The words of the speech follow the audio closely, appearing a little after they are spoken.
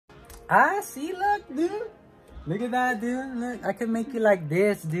Ah, see, look, dude. Look at that, dude. Look, I can make you like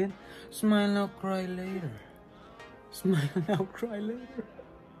this, dude. Smile now, cry later. Smile now, cry later.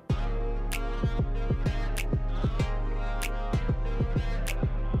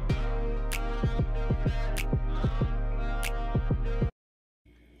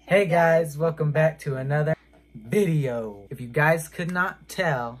 Hey guys, welcome back to another video. If you guys could not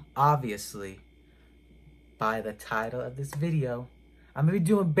tell, obviously, by the title of this video, I'm gonna be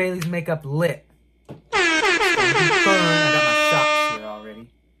doing Bailey's makeup lit. I got my shots here already.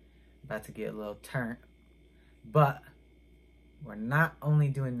 About to get a little turnt. But we're not only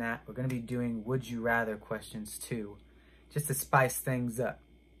doing that, we're gonna be doing would you rather questions too, just to spice things up.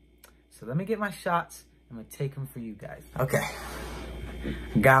 So let me get my shots. I'm gonna take them for you guys. Okay.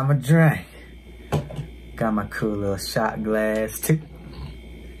 Got my drink. Got my cool little shot glass too.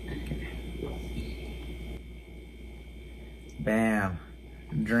 Bam.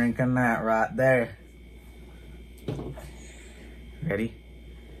 Drinking that right there. Ready?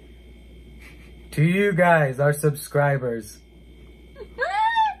 To you guys, our subscribers.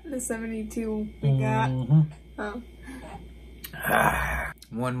 The 72 we got. Oh.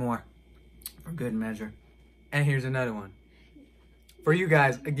 One more for good measure. And here's another one. For you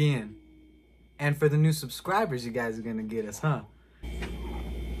guys, again. And for the new subscribers you guys are gonna get us, huh?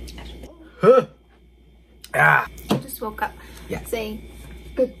 Huh. Ah. I just woke up. Yeah. Say,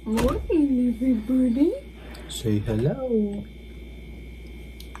 good morning, everybody. Say hello.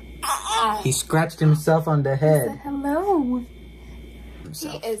 He scratched himself on the head. Hello.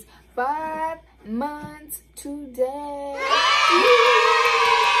 Himself. He is 5 months today.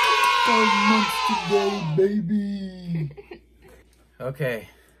 5 months today, baby. Okay,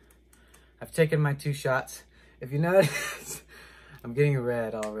 I've taken my 2 shots. If you notice, I'm getting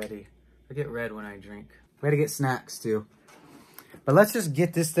red already. I get red when I drink. We gotta get snacks too. But let's just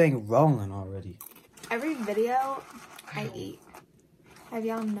get this thing rolling already. Every video I eat. Have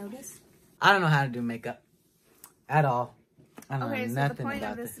y'all noticed? I don't know how to do makeup at all. I don't know Okay, so nothing the point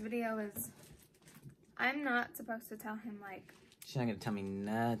about of this video is I'm not supposed to tell him like... She's not gonna tell me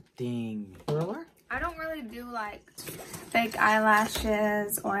nothing. Roller? I don't really do like fake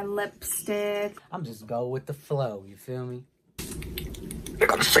eyelashes or lipstick. I'm just go with the flow, you feel me? I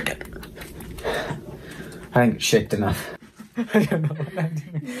gotta shake it. I didn't get shaked enough. I don't know what I'm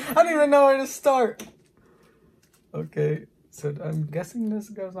doing. I don't even know where to start. Okay, so I'm guessing this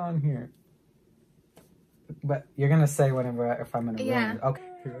goes on here. But you're gonna say whenever if I'm in a room. Okay,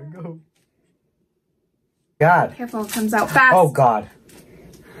 here I go. God. Careful, it comes out fast. Oh God.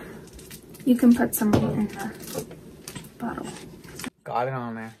 You can put some in the bottle. Got it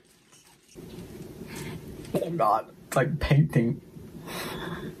on there. Oh God, it's like painting.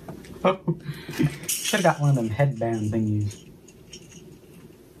 Oh. Should've got one of them headband thingies.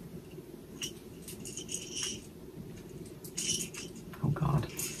 Oh God.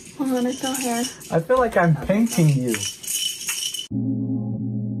 Hold on, it's all hair. I feel like I'm painting you.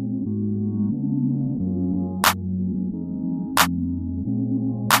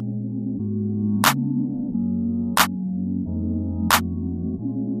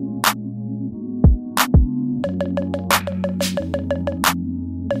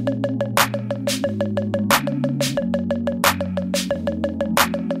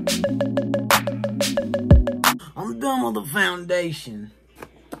 I'm done with the foundation.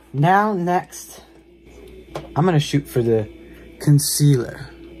 Now, next, I'm gonna shoot for the concealer.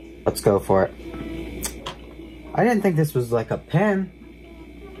 Let's go for it. I didn't think this was like a pen.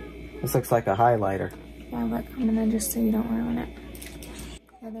 This looks like a highlighter. Yeah, look, I'm gonna just so you don't ruin it.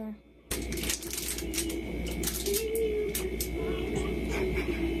 There.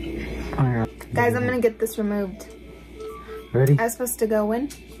 Guys, I'm gonna get this removed. Ready? I was supposed to go when?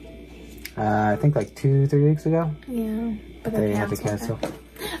 I think like 2-3 weeks ago. Yeah, but They had to cancel.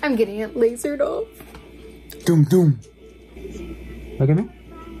 I'm getting it lasered off. Doom doom. Look at me.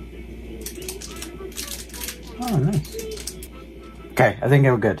 Oh, nice. Okay, I think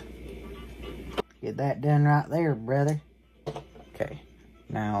we're good. Get that done right there, brother. Okay,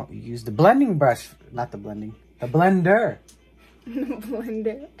 now use the blending brush. Not the blending. The blender.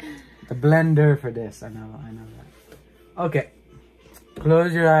 Blender. The blender for this. I know that. Okay.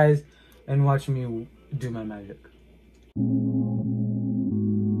 Close your eyes and watch me do my magic.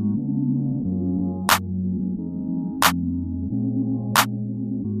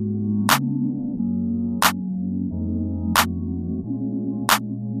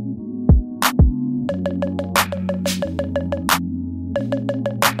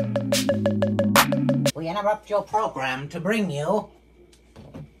 We interrupt your program to bring you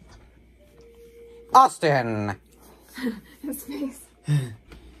Austin. His face.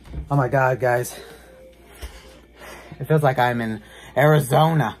 Oh my God, guys. It feels like I'm in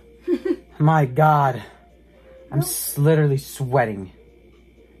Arizona. My God. I'm literally sweating.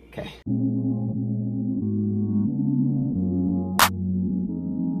 Okay.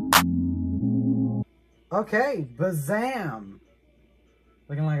 Okay, bazam.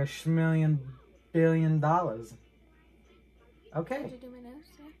 Looking like a $1,000,000 billion. Okay. Did you do my nose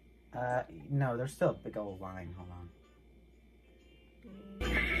there? No, there's still a big old line. Hold on.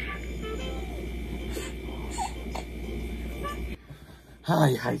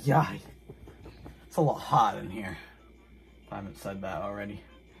 Ay, ay, ay. It's a little hot in here. I haven't said that already.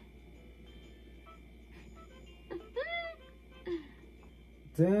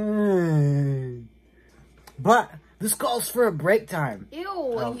 Dang. But this calls for a break time. Ew,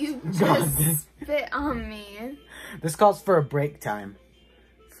 Oh, you God. just spit on me. This calls for a break time.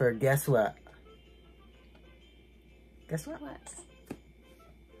 For guess what? Guess what? What?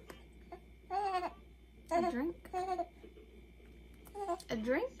 A drink? A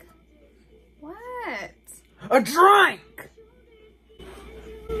drink? What? A drink!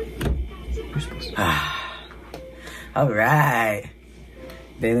 Alright.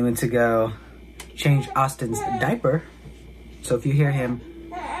 Bailey went to go change Austin's diaper. So if you hear him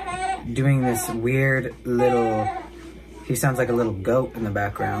doing this weird little, he sounds like a little goat in the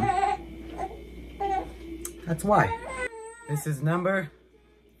background. That's why. This is number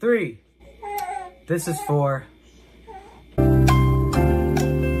 3. This is for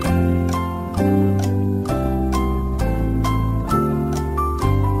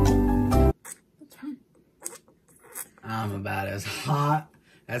I'm about as hot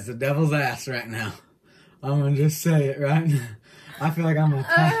as the devil's ass right now. I'm gonna just say it right now. I feel like I'm gonna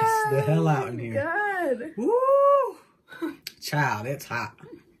pass the hell out in here. God. Woo! Child, it's hot.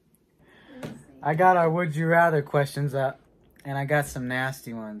 I got our would you rather questions up, and I got some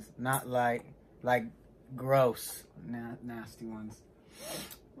nasty ones. Not like gross, nasty ones.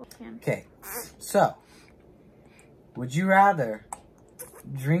 Okay, so would you rather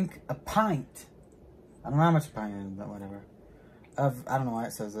drink a pint? I don't know how much a pint is, but whatever. I don't know why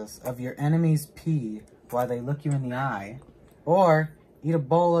it says this. Of your enemy's pee while they look you in the eye, or eat a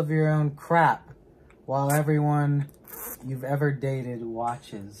bowl of your own crap while everyone you've ever dated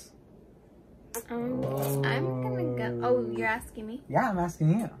watches. I'm gonna go. Oh, you're asking me? Yeah, I'm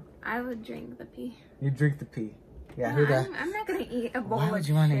asking you. I would drink the pee. You drink the pee. Yeah, No, I'm not gonna eat a bowl of shit. Why would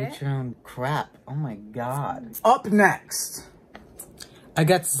you want to eat your own crap? Oh my God. Up next, I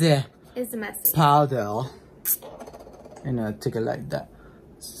got the It's messy. powder. And take it like that.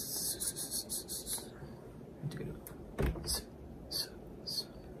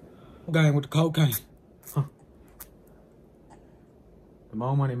 Gang with the cocaine. Huh. The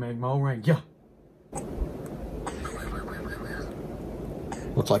more money make more rain. Yeah.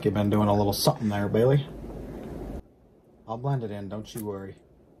 Looks like you've been doing a little something there, Bailey. I'll blend it in, don't you worry.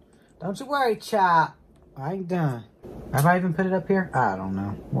 Don't you worry, chap. I ain't done. Have I even put it up here? I don't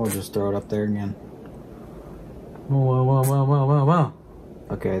know. We'll just throw it up there again. Whoa.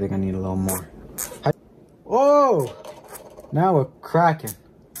 Okay, I think I need a little more. Whoa! Now we're cracking.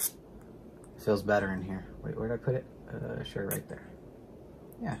 Feels better in here. Wait, where did I put it? Sure, right there.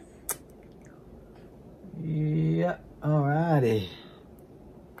 Yeah. Yeah, alrighty.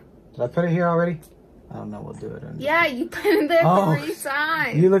 Did I put it here already? I don't know, we'll do it. Yeah, you put it there 3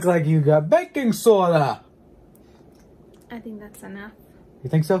 times. You look like you got baking soda. I think that's enough. You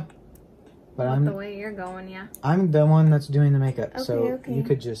think so? But With the way you're going, yeah. I'm the one that's doing the makeup, Okay, so okay. you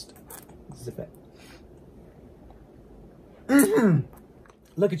could just zip it.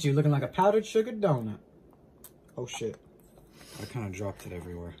 Look at you, looking like a powdered sugar donut. Oh shit. I kind of dropped it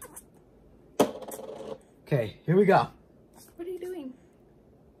everywhere. Okay, here we go. What are you doing?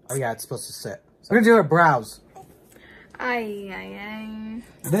 Oh yeah, it's supposed to sit. So we're gonna do our brows. Ay.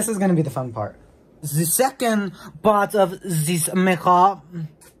 This is gonna be the fun part. The second part of this makeup,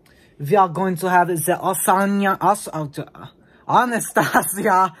 we are going to have the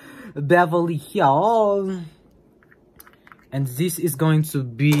Anastasia Beverly Hills. And this is going to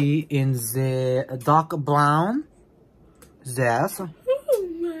be in the dark brown. This.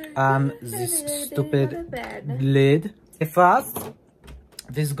 This stupid lid. First,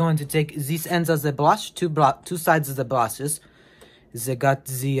 this is going to take this end of the brush, two sides of the brushes. They got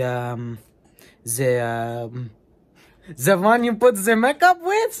the one you put the makeup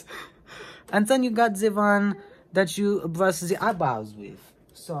with, and then you got the one that you brush the eyebrows with.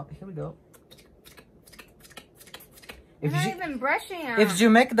 So here we go. You're not even brushing them. If you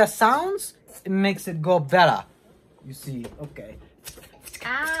make the sounds, it makes it go better. You see, okay.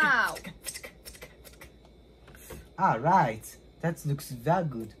 Ow. All right, that looks very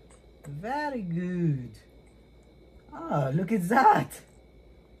good. Very good. Oh, look at that.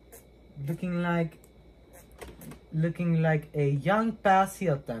 Looking like a young Paris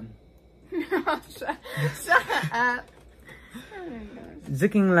Hilton. Shut up.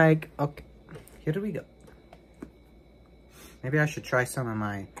 Looking like, okay, here we go. Maybe I should try some of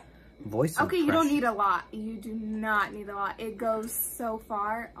my voice Okay, you don't impression. need a lot. You do not need a lot. It goes so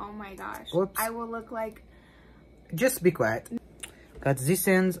far. Oh my gosh. Whoops. I will look like... Just be quiet. Got this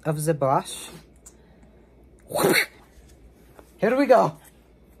end of the brush. Here we go.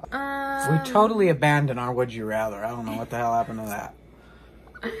 We totally abandoned our would you rather. I don't know what the hell happened to that.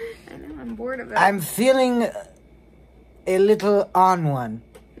 I know, I'm bored of it. I'm feeling a little on one.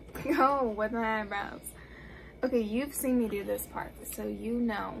 Oh, with my eyebrows. Okay, you've seen me do this part, so you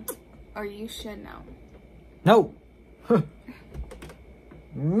know, or you should know. No.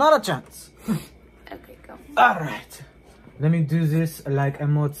 Not a chance. Okay, go. All right. Let me do this like a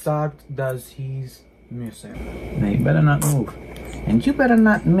Mozart does his music. Now you better not move. And you better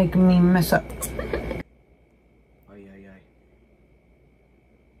not make me mess up. Ay, ay, ay.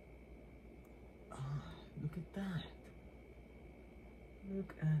 Oh, look at that.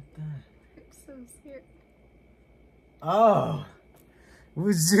 Look at that. I'm so scared. Oh.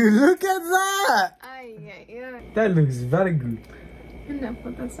 Would you look at that? Ay, ay, ay. That looks very good. Enough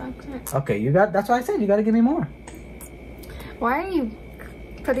with the socks. Okay, that's why I said you gotta give me more. Why are you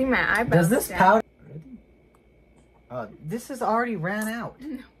putting my eyebrows Does this down? powder... this has already ran out.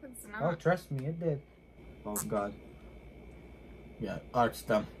 No, it's not. Oh, trust me, it did. Oh, God. Yeah, arch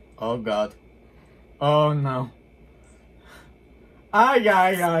them. Oh, God. Oh, no. Ay,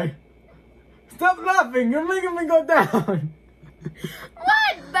 ay, ay. Stop laughing. You're making me go down.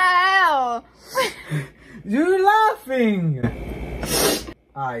 What the hell? You're laughing.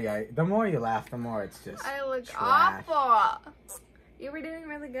 Ay, ay. The more you laugh, the more it's just I look trash. awful. You were doing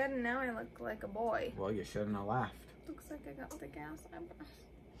really good, and now I look like a boy. Well, you shouldn't have laughed. Looks like I got the gas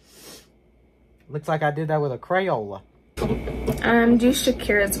eyebrows. Looks like I did that with a Crayola. Do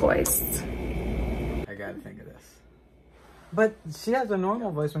Shakira's voice. I gotta think of this. But she has a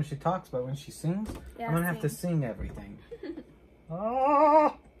normal voice when she talks, but when she sings, Yeah, I'm gonna have to sing everything.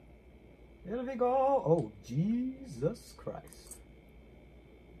 Oh, here we go. Oh, Jesus Christ.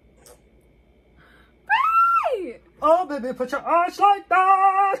 Hey! Oh, baby, put your arms like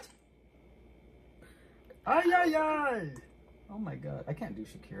that. Ay, ay, ay. Oh my God, I can't do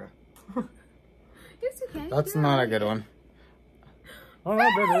Shakira. Yes, you can. That's You not a can. good one. Oh,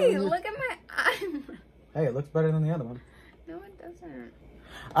 Hey, baby. look at my eyebrow. Hey, it looks better than the other one. No, it doesn't.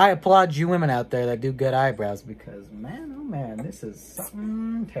 I applaud you women out there that do good eyebrows because, man, oh man, this is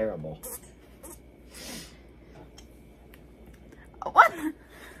something terrible. What?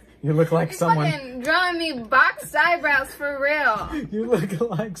 You look like You're someone. fucking drawing me boxed eyebrows for real. You look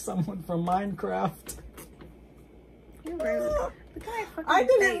like someone from Minecraft. You're rude. Look at my fucking I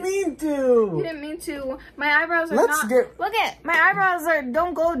didn't face. mean You to. didn't mean to. My eyebrows are Let's not. get- Look at my eyebrows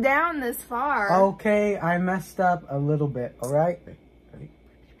don't go down this far. Okay, I messed up a little bit. All right. Ready?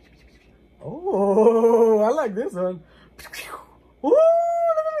 Oh, I like this one. Ooh,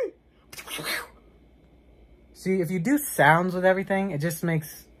 look at me. See, if you do sounds with everything, it just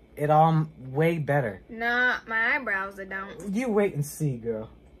makes it all way better. Nah, my eyebrows are down. You wait and see, girl.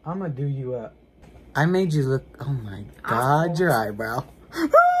 I'm gonna do you up. I made you look. Oh my God, your eyebrow.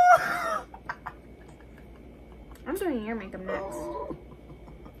 I'm doing your makeup next.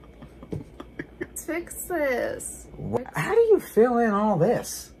 Let's fix this. How do you fill in all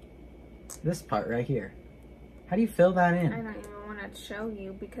this? This part right here. How do you fill that I in? don't even want to show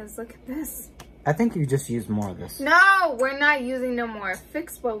you because look at this. I think you just use more of this. No, we're not using no more.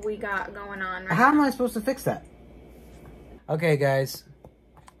 Fix what we got going on right How am now. I supposed to fix that? Okay, guys.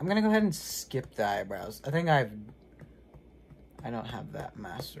 I'm gonna go ahead and skip the eyebrows. I think I don't have that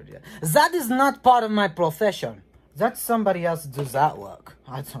mastered yet. That is not part of my profession. That's somebody else does that work.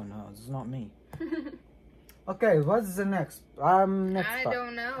 I don't know. It's not me. Okay, what's the next? Next I part.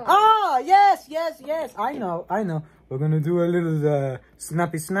 don't know. Ah, yes. I know. We're gonna do a little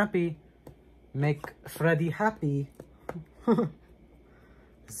snappy. Make Freddy happy.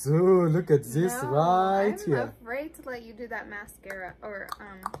 So look at this No, right I'm here. afraid to let you do that mascara or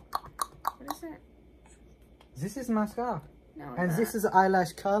what is it? This is mascara. No, And this is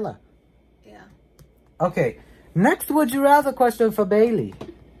eyelash color. yeah. Okay, next would you rather question for Bailey.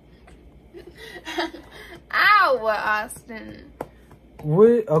 Ow, Austin.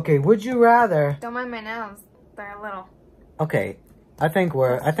 Would you rather? Don't mind my nails. They're a little. Okay, I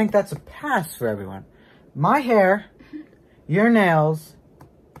think that's a pass for everyone. My hair, your nails,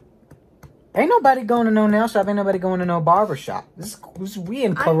 Ain't nobody going to no nail shop. Ain't nobody going to no barber shop. We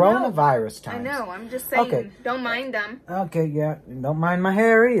in coronavirus times. I know. I'm just saying. Okay. Don't mind them. Okay, yeah. Don't mind my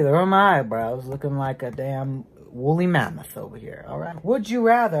hair either, or my eyebrows. Looking like a damn woolly mammoth over here. All right. Would you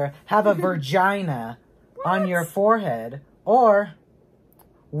rather have a vagina on your forehead or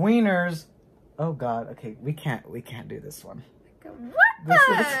wieners? Oh God. Okay, we can't do this one.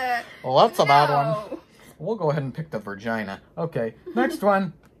 Well, that's a bad one. We'll go ahead and pick the vagina. Okay, next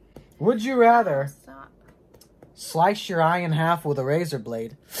one. Would you rather slice your eye in half with a razor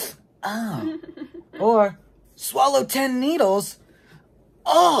blade? Oh. Or swallow 10 needles?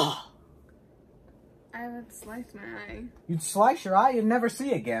 Oh. I would slice my eye. You'd slice your eye, you'd never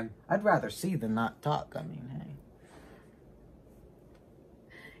see again. I'd rather see than not talk. I mean, hey.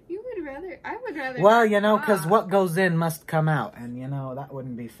 I would rather. Well, you know, because what goes in must come out. And, you know, that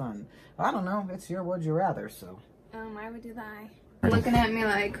wouldn't be fun. I don't know. It's your would you rather, so. I would do the eye. Looking at me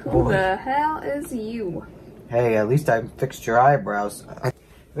like, who the hell is you? Hey, at least I fixed your eyebrows.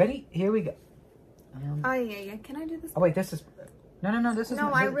 Ready? Here we go. Oh, yeah. Can I do this? Oh, wait, this is... No, this is...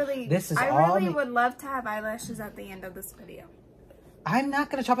 No, I really would love to have eyelashes at the end of this video. I'm not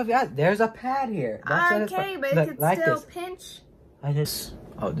going to chop off your eyes. There's a pad here. That's okay, but it could still pinch.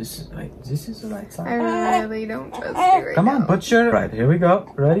 Oh, this is the right side. I really don't trust you right now. Come on, put your... Right, here we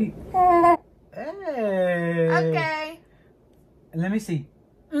go. Ready? Hey. Okay. Let me see.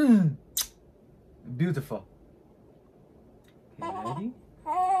 Beautiful. Okay, ready?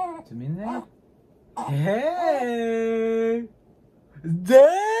 Zoom in there. Hey.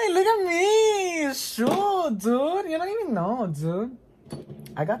 Dang, look at me. Sure, dude. You don't even know, dude.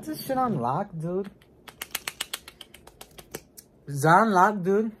 I got this shit on lock, dude. It's on lock,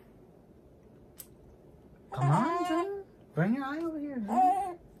 dude. Come on, dude. Bring your eye over here, dude.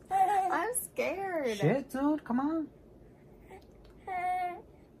 I'm scared. Shit, dude. Come on.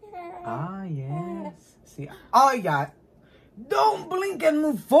 Ah, yes. See, oh, yeah. Don't blink and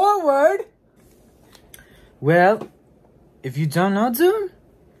move forward. Well, if you don't know, dude,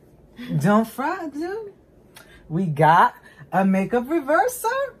 don't fry, dude. We got a makeup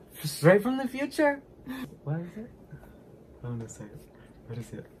reverser straight from the future. What is it? I want to say it. What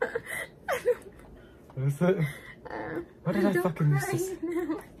is it? What is it? What did I fucking use this?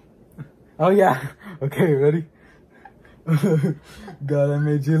 Oh, yeah. Okay, ready? God, I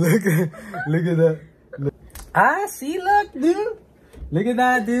made you look. Look at that. Look. Ah, see, look, dude. Look at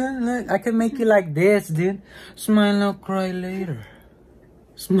that, dude. Look, I can make you like this, dude. Smile now, cry later.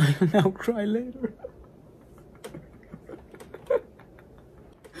 Smile now, cry later.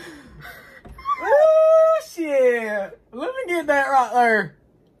 Oh, shit. Let me get that right there.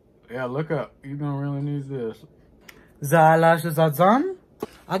 Yeah, look up. You're gonna really need this. The eyelashes are done.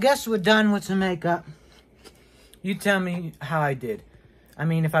 I guess we're done with the makeup. You tell me how I did. I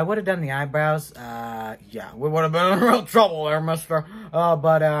mean, if I would have done the eyebrows, yeah, we would have been in real trouble there, mister.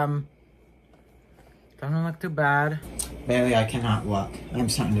 But, doesn't look too bad. Bailey, I cannot walk. I'm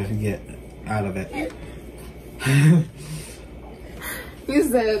starting to get out of it. You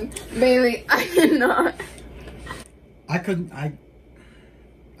said, Bailey, I cannot. I couldn't, I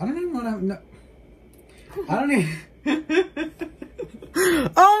don't even want to, no. I don't even.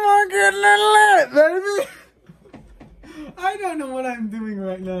 Oh my goodness, baby. I don't know what I'm doing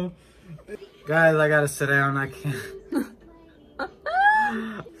right now. Guys, I gotta sit down. I can't.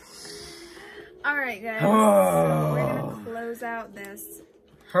 Alright, guys. So we're gonna close out this.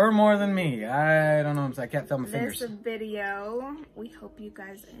 Her more than me. I don't know. I can't feel my fingers. This video. We hope you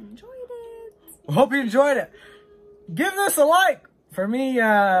guys enjoyed it. Hope you enjoyed it. Give this a like. For me,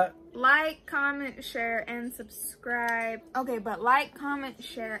 like, comment, share, and subscribe. Okay, but like, comment,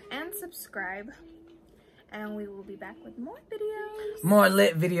 share, and subscribe. And we will be back with more videos. More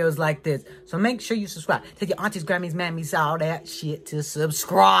lit videos like this. So make sure you subscribe. Take your aunties, grammies, mammies, all that shit to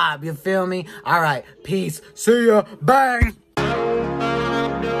subscribe. You feel me? All right. Peace. See ya. Bang.